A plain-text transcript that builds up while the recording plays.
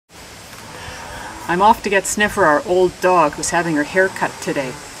I'm off to get Sniffer, our old dog, who's having her hair cut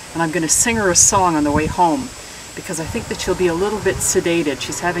today. And I'm going to sing her a song on the way home, because I think that she'll be a little bit sedated.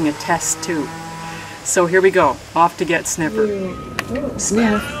 She's having a test too. So here we go, off to get Sniffer.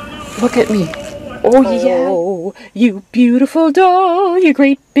 Sniff, look at me. Oh, yeah. You beautiful doll, you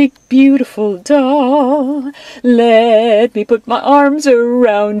great big beautiful doll. Let me put my arms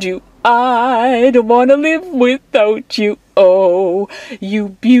around you. I don't want to live without you. Oh, you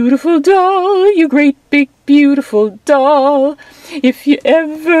beautiful doll, you great big beautiful doll. If you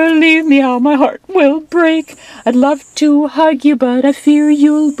ever leave me, how my heart will break. I'd love to hug you, but I fear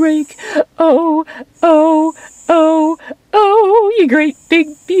you'll break. Oh, oh, oh, oh, you great big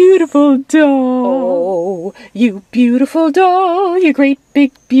beautiful doll. Oh, you beautiful doll, you great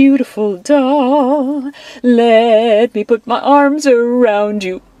big beautiful doll. Let me put my arms around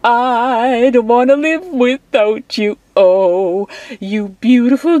you. I don't want to live without you. Oh, you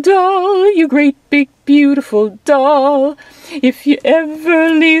beautiful doll, you great big beautiful doll. If you ever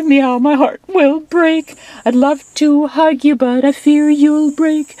leave me, how my heart will break. I'd love to hug you, but I fear you'll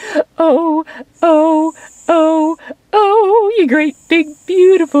break. Oh, oh, oh, oh, you great big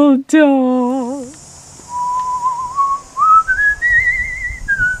beautiful doll.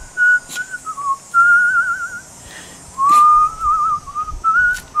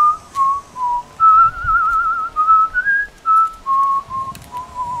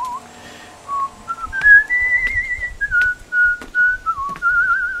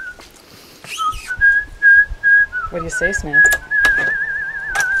 What do you say, Sniff?